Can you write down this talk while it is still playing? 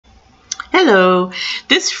Hello,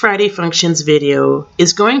 this Friday Functions video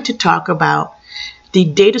is going to talk about the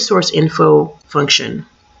DataSourceInfo function.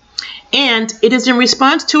 And it is in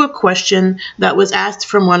response to a question that was asked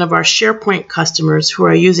from one of our SharePoint customers who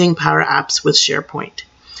are using PowerApps with SharePoint.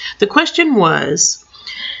 The question was,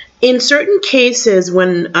 in certain cases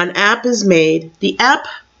when an app is made, the app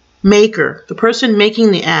maker, the person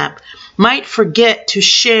making the app, might forget to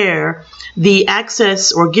share the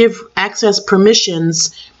access or give access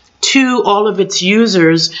permissions to all of its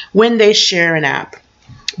users when they share an app.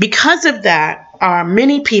 Because of that,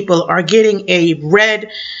 many people are getting a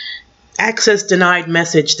red access denied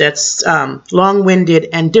message that's long-winded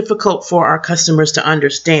and difficult for our customers to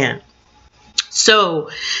understand.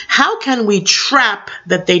 So how can we trap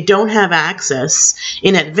that they don't have access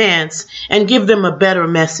in advance and give them a better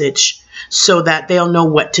message so that they'll know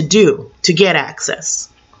what to do to get access?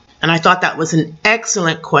 And I thought that was an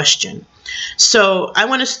excellent question. So I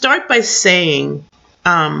want to start by saying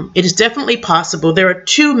it is definitely possible. There are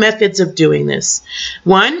two methods of doing this.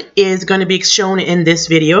 One is going to be shown in this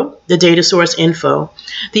video, the DataSourceInfo.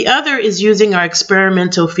 The other is using our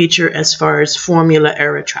experimental feature as far as formula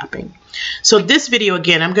error trapping. So this video,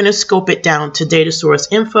 again, I'm going to scope it down to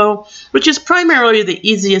DataSourceInfo, which is primarily the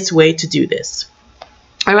easiest way to do this.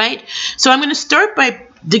 All right, so I'm going to start by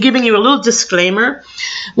giving you a little disclaimer.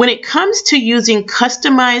 When it comes to using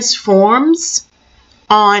customized forms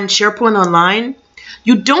on SharePoint Online,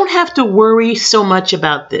 you don't have to worry so much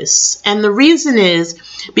about this. And the reason is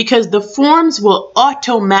because the forms will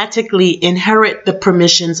automatically inherit the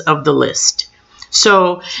permissions of the list.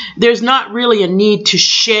 So there's not really a need to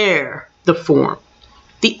share the form.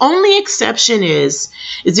 The only exception is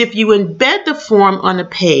if you embed the form on a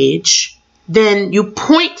page, then you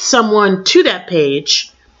point someone to that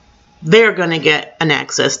page, they're going to get an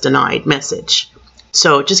access denied message.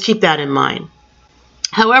 So just keep that in mind.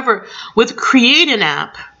 However, with create an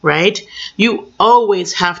app, right, you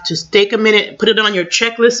always have to take a minute, put it on your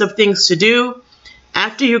checklist of things to do.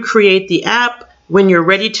 After you create the app, when you're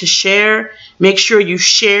ready to share, make sure you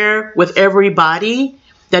share with everybody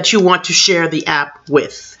that you want to share the app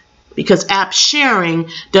with, because app sharing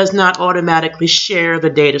does not automatically share the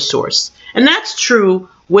data source. And that's true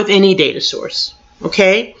with any data source.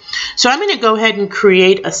 Okay, so I'm going to go ahead and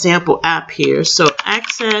create a sample app here. So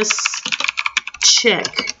access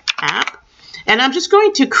check app, and I'm just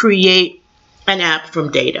going to create an app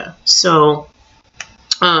from data. So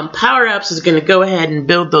PowerApps is going to go ahead and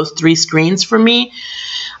build those three screens for me.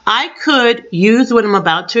 I could use what I'm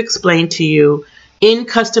about to explain to you in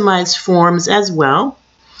customized forms as well.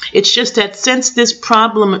 It's just that since this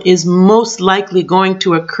problem is most likely going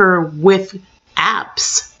to occur with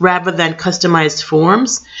apps rather than customized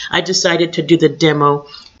forms, I decided to do the demo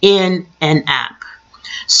in an app.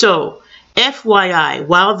 So FYI,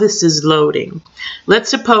 while this is loading, let's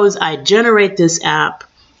suppose I generate this app,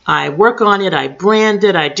 I work on it, I brand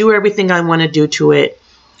it, I do everything I want to do to it,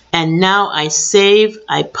 and now I save,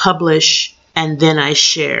 I publish, and then I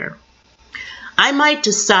share. I might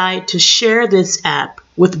decide to share this app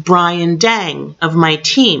with Brian Dang of my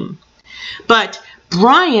team, but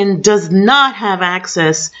Brian does not have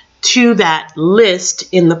access to that list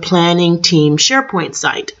in the planning team SharePoint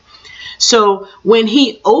site. So when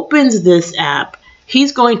he opens this app,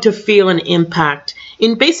 he's going to feel an impact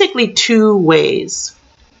in basically two ways.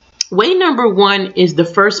 Way number one is the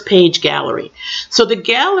first page gallery. So the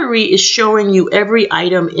gallery is showing you every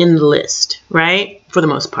item in the list, right? For the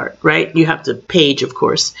most part, right? You have to page, of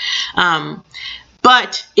course.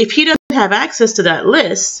 But if he doesn't have access to that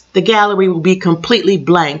list, the gallery will be completely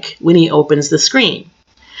blank when he opens the screen.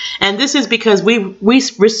 And this is because we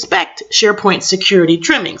respect SharePoint security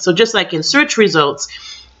trimming. So just like in search results,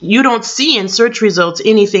 you don't see in search results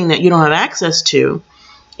anything that you don't have access to.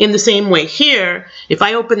 In the same way here, if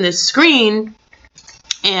I open this screen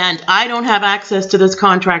and I don't have access to this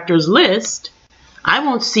contractor's list, I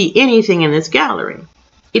won't see anything in this gallery.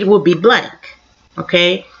 It will be blank,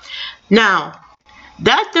 okay? Now,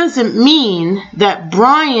 that doesn't mean that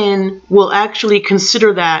Brian will actually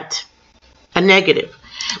consider that a negative.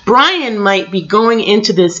 Brian might be going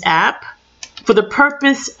into this app for the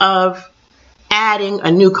purpose of adding a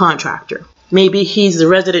new contractor. Maybe he's a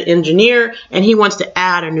resident engineer and he wants to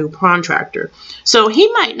add a new contractor. So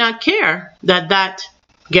he might not care that that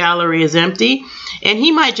gallery is empty, and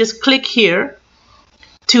he might just click here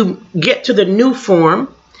to get to the new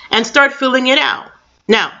form and start filling it out.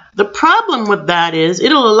 Now, the problem with that is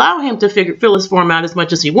it'll allow him to fill his form out as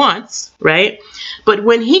much as he wants, right? But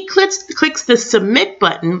when he clicks the submit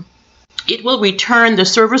button, it will return the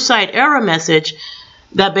server-side error message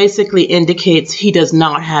that basically indicates he does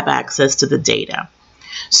not have access to the data.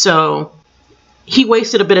 So he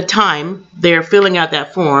wasted a bit of time there filling out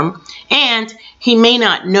that form, and he may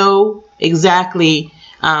not know exactly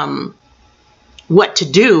what to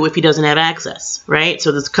do if he doesn't have access, right?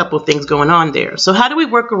 So there's a couple of things going on there. So how do we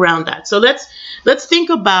work around that? So let's think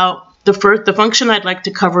about the function I'd like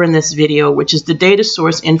to cover in this video, which is the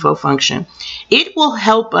DataSourceInfo function. It will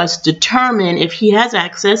help us determine if he has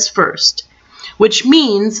access first, which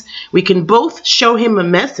means we can both show him a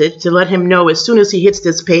message to let him know as soon as he hits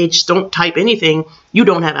this page, don't type anything, you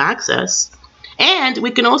don't have access. And we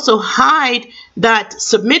can also hide that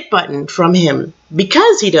submit button from him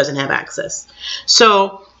because he doesn't have access.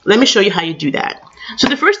 So let me show you how you do that. So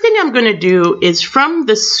the first thing I'm going to do is from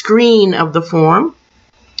the screen of the form,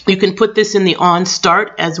 you can put this in the on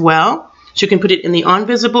start as well. So you can put it in the on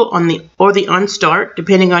visible or the on start,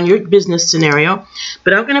 depending on your business scenario.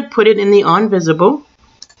 But I'm going to put it in the on visible.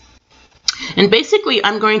 And basically,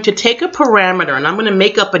 I'm going to take a parameter, and I'm going to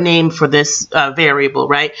make up a name for this variable,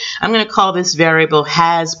 right? I'm going to call this variable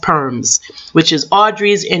has perms, which is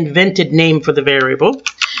Audrey's invented name for the variable.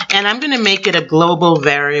 And I'm going to make it a global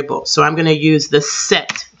variable. So I'm going to use the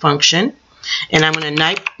set function. And I'm going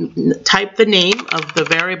to type the name of the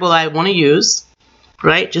variable I want to use,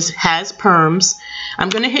 right? Just has perms. I'm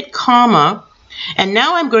going to hit comma. And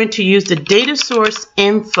now I'm going to use the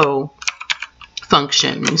DataSourceInfo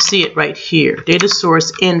function. You see it right here,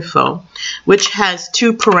 DataSourceInfo, which has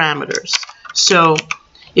two parameters. So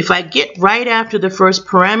if I get right after the first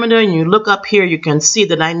parameter and you look up here, you can see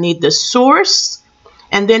that I need the source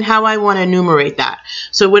and then how I want to enumerate that.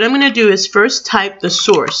 So what I'm going to do is first type the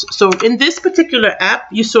source. So in this particular app,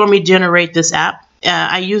 you saw me generate this app.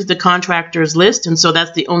 I used the contractors list, and so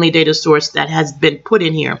that's the only data source that has been put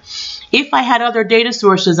in here. If I had other data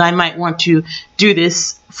sources, I might want to do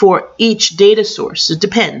this for each data source. It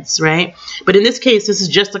depends, right? But in this case, this is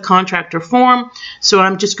just a contractor form, so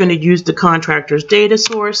I'm just going to use the contractor's data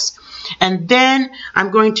source. And then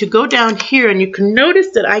I'm going to go down here, and you can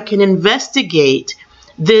notice that I can investigate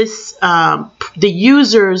this, the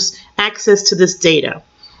user's access to this data.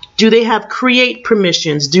 Do they have create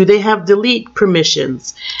permissions? Do they have delete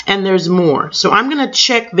permissions? And there's more. So I'm going to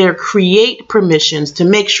check their create permissions to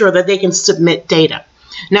make sure that they can submit data.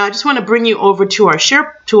 Now I just want to bring you over to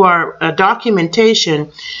our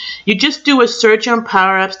documentation. You just do a search on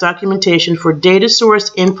PowerApps documentation for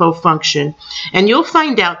DataSourceInfo function, and you'll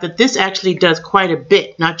find out that this actually does quite a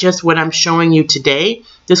bit, not just what I'm showing you today.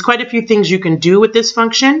 There's quite a few things you can do with this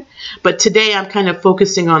function, but today I'm kind of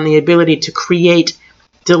focusing on the ability to create,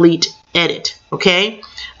 delete, edit. Okay,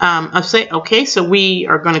 I'll say okay, so we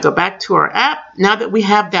are going to go back to our app. Now that we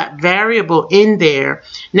have that variable in there,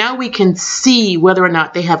 now we can see whether or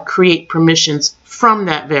not they have create permissions from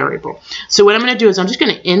that variable. So what I'm going to do is I'm just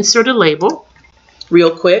going to insert a label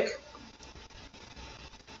real quick,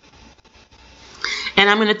 and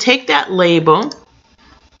I'm going to take that label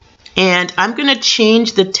and I'm going to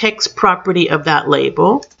change the text property of that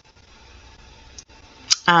label.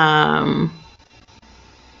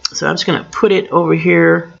 So I'm just going to put it over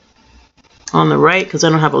here on the right because I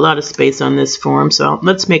don't have a lot of space on this form. So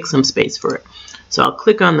let's make some space for it. So I'll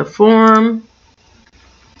click on the form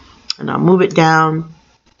and I'll move it down.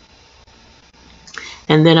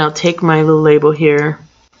 And then I'll take my little label here.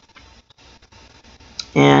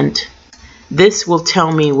 And this will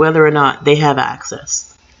tell me whether or not they have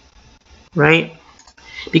access, right?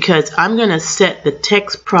 Because I'm going to set the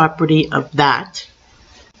text property of that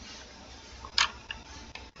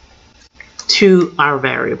to our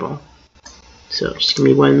variable. So just give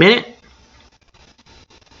me 1 minute.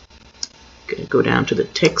 I'm going to go down to the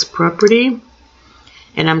text property,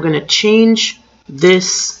 and I'm going to change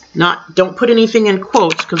this, don't put anything in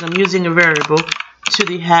quotes because I'm using a variable, to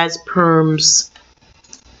the has perms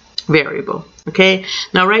variable. Okay,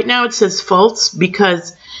 now right now it says false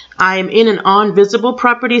because I'm in an on visible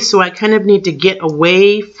property, so I kind of need to get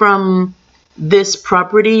away from this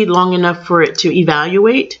property long enough for it to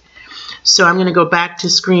evaluate. So I'm going to go back to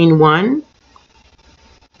screen 1.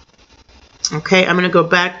 Okay, I'm going to go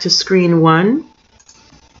back to screen 1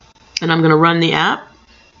 and I'm going to run the app.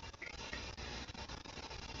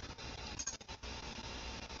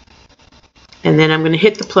 And then I'm going to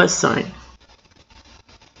hit the plus sign.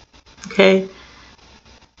 Okay,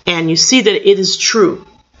 and you see that it is true.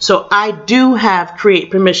 So I do have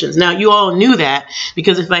create permissions. Now you all knew that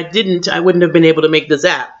because if I didn't, I wouldn't have been able to make this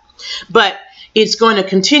app. But it's going to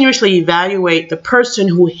continuously evaluate the person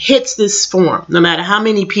who hits this form. No matter how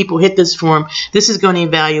many people hit this form, this is going to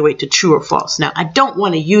evaluate to true or false. Now, I don't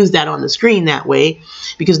want to use that on the screen that way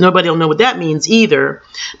because nobody will know what that means either.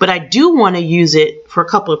 But I do want to use it for a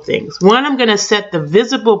couple of things. One, I'm going to set the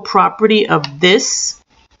visible property of this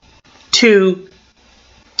to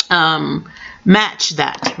match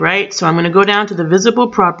that, right? So I'm going to go down to the visible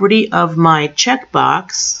property of my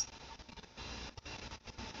checkbox,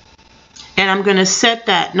 and I'm going to set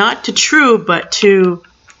that not to true, but to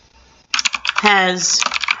has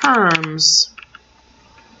perms,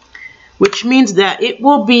 which means that it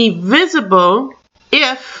will be visible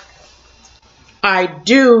if I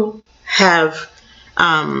do have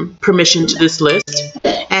permission to this list,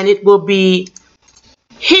 and it will be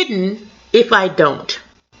hidden if I don't.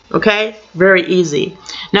 Okay, very easy.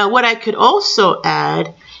 Now what I could also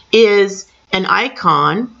add is an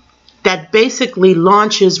icon that basically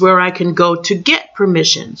launches where I can go to get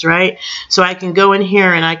permissions, right? So I can go in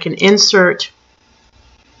here and I can insert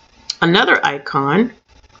another icon,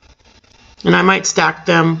 and I might stack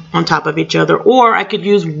them on top of each other, or I could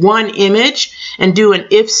use one image and do an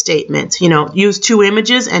if statement. You know, use two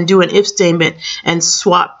images and do an if statement and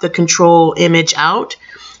swap the control image out.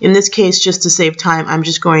 In this case, just to save time, I'm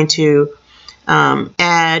just going to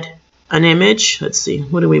add an image. Let's see,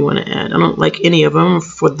 what do we want to add? I don't like any of them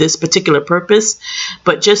for this particular purpose,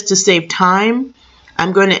 but just to save time,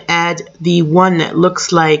 I'm going to add the one that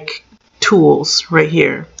looks like tools right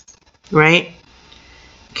here, right?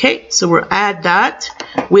 Okay, so we'll add that.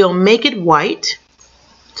 We'll make it white.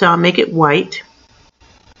 So I'll make it white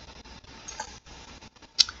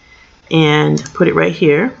and put it right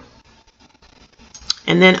here.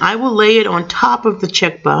 And then I will lay it on top of the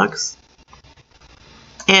checkbox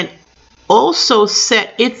and also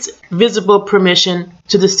set its visible permission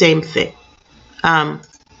to the same thing. Well,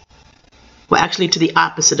 actually to the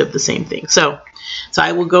opposite of the same thing. So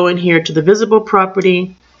I will go in here to the visible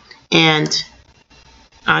property, and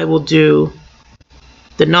I will do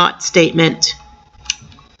the not statement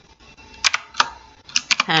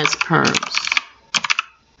has perms.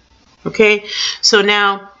 Okay, so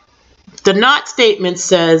now the not statement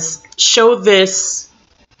says show this,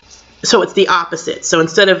 so it's the opposite. So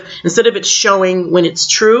instead of it showing when it's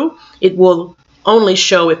true, it will only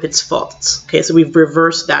show if it's false. Okay, so we've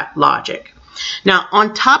reversed that logic. Now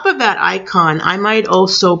on top of that icon, I might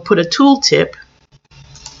also put a tooltip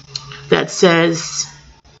that says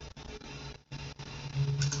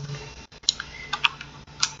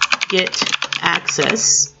get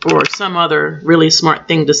access, or some other really smart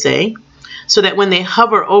thing to say, so that when they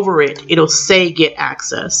hover over it, it'll say get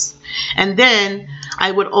access. And then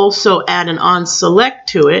I would also add an on select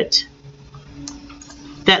to it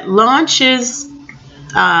that launches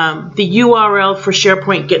the URL for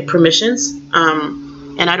SharePoint get permissions.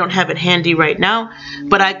 And I don't have it handy right now,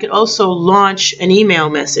 but I could also launch an email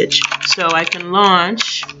message. So I can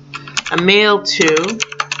launch a mail to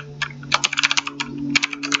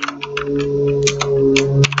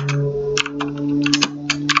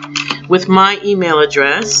with my email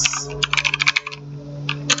address.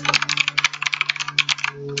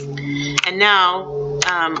 And now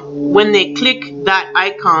when they click that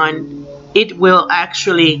icon, it will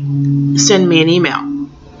actually send me an email.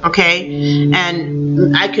 Okay,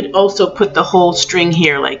 and I could also put the whole string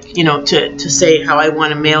here, like, you know, to say how I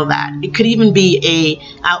want to mail that. It could even be a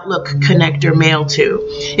Outlook connector mail to.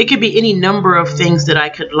 It could be any number of things that I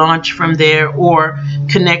could launch from there or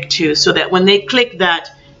connect to, so that when they click that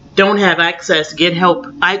don't have access, get help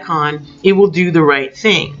icon, it will do the right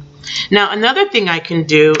thing. Now another thing I can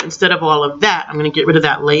do instead of all of that, I'm going to get rid of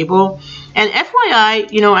that label. And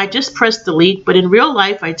FYI, you know, I just pressed delete, but in real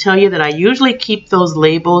life I tell you that I usually keep those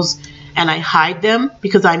labels and I hide them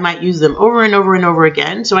because I might use them over and over and over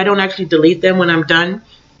again. So I don't actually delete them when I'm done.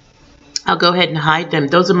 I'll go ahead and hide them.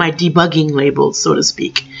 Those are my debugging labels, so to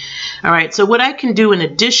speak. All right, so what I can do in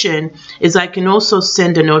addition is I can also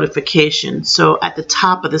send a notification, so at the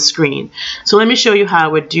top of the screen. So let me show you how I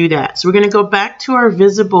would do that. So we're going to go back to our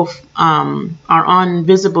visible, our on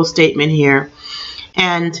visible statement here,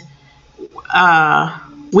 and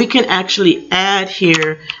we can actually add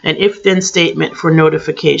here an if-then statement for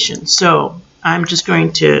notification. So I'm just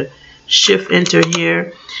going to shift enter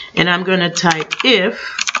here, and I'm going to type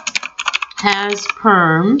if has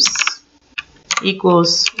perms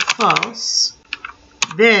equals false,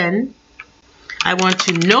 then I want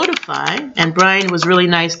to notify, and Brian was really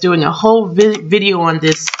nice doing a whole video on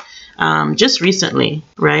this just recently,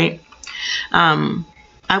 right?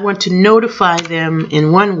 I want to notify them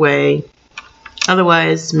in one way,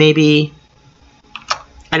 otherwise maybe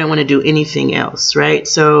I don't want to do anything else, right?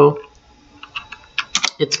 So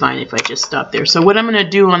it's fine if I just stop there. So what I'm going to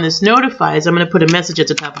do on this notify is I'm going to put a message at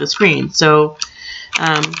the top of the screen. So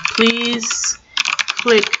please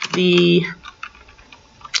click the,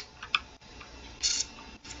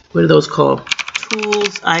 what are those called?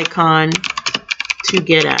 Tools icon to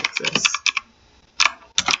get access.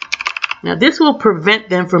 Now this will prevent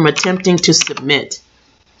them from attempting to submit,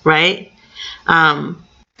 right? And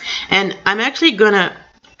I'm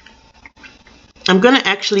gonna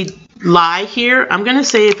actually lie here. I'm gonna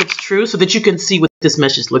say if it's true so that you can see what this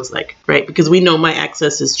message looks like, right? Because we know my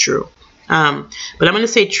access is true. But I'm gonna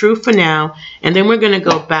say true for now, and then we're gonna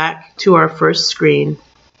go back to our first screen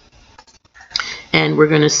and we're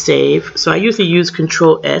gonna save. So I usually use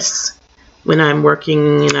Control S when I'm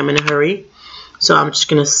working and I'm in a hurry. So I'm just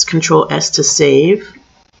gonna Control S to save.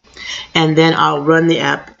 And then I'll run the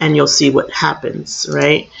app and you'll see what happens,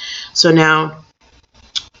 right? So now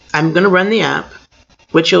I'm going to run the app.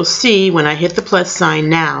 What you'll see when I hit the plus sign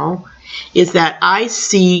now is that I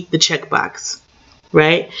see the checkbox,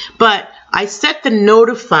 right? But I set the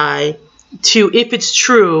notify to, if it's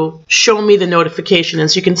true, show me the notification.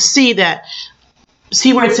 And so you can see that,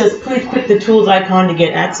 see where it says, please click the tools icon to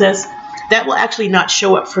get access. That will actually not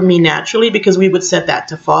show up for me naturally because we would set that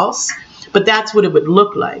to false. But that's what it would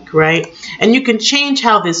look like, right? And you can change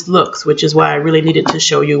how this looks, which is why I really needed to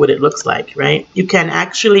show you what it looks like, right? You can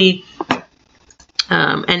actually,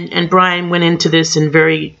 and Brian went into this in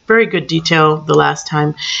very, very good detail the last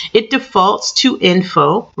time. It defaults to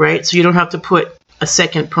info, right? So you don't have to put a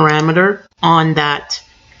second parameter on that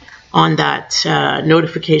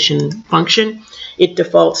notification function. It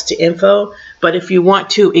defaults to info, but if you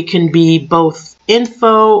want to, it can be both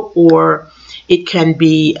info or it can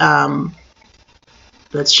be,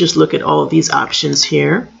 let's just look at all of these options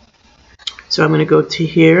here. So I'm going to go to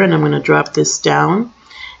here and I'm going to drop this down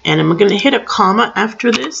and I'm going to hit a comma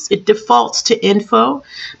after this. It defaults to info,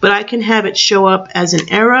 but I can have it show up as an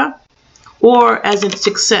error or as a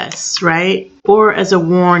success, right? Or as a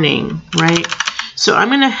warning, right? So I'm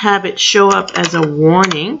going to have it show up as a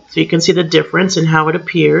warning so you can see the difference in how it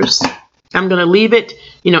appears. I'm going to leave it,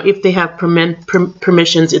 you know, if they have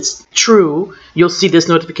permissions, it's true. You'll see this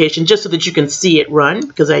notification just so that you can see it run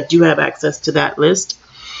because I do have access to that list.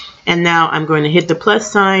 And now I'm going to hit the plus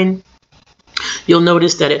sign. You'll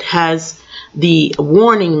notice that it has the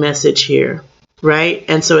warning message here, right?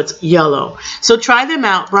 And so it's yellow. So try them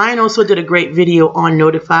out. Brian also did a great video on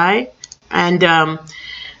Notify. And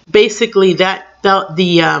basically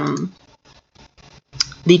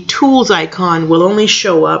the tools icon will only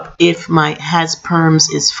show up if my has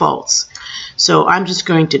perms is false. So I'm just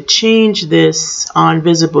going to change this on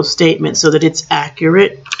visible statement so that it's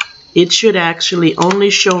accurate. It should actually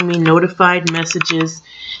only show me notified messages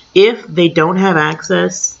if they don't have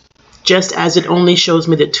access, just as it only shows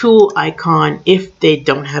me the tool icon if they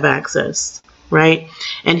don't have access, right?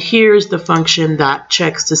 And here's the function that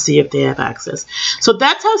checks to see if they have access. So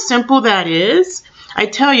that's how simple that is. I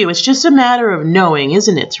tell you, it's just a matter of knowing,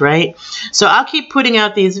 isn't it, right? So I'll keep putting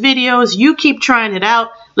out these videos. You keep trying it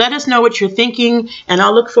out. Let us know what you're thinking, and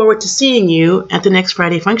I'll look forward to seeing you at the next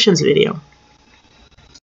Friday Functions video.